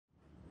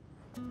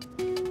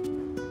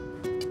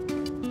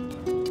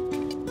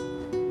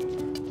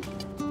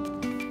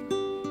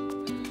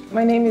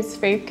My name is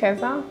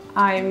Keza.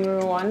 I'm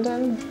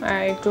Rwandan.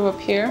 I grew up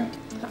here.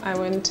 I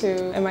went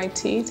to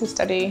MIT to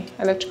study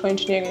electrical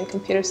engineering and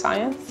computer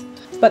science.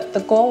 But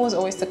the goal was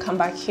always to come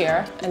back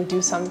here and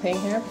do something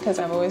here because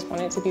I've always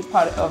wanted to be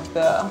part of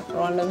the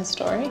Rwandan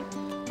story.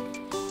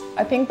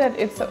 I think that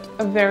it's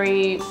a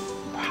very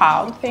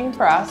proud thing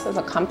for us as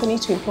a company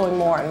to employ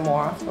more and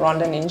more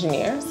Rwandan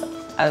engineers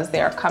as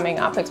they are coming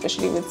up,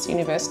 especially with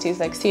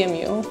universities like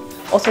CMU.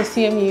 Also,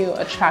 CMU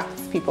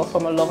attracts people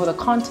from all over the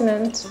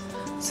continent.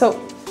 So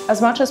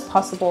as much as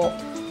possible,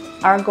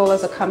 our goal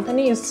as a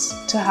company is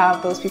to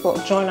have those people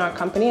join our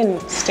company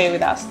and stay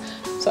with us.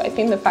 So I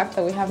think the fact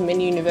that we have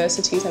many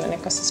universities and an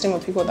ecosystem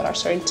of people that are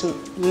starting to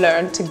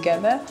learn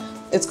together,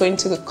 it's going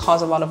to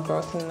cause a lot of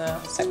growth in the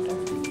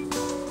sector.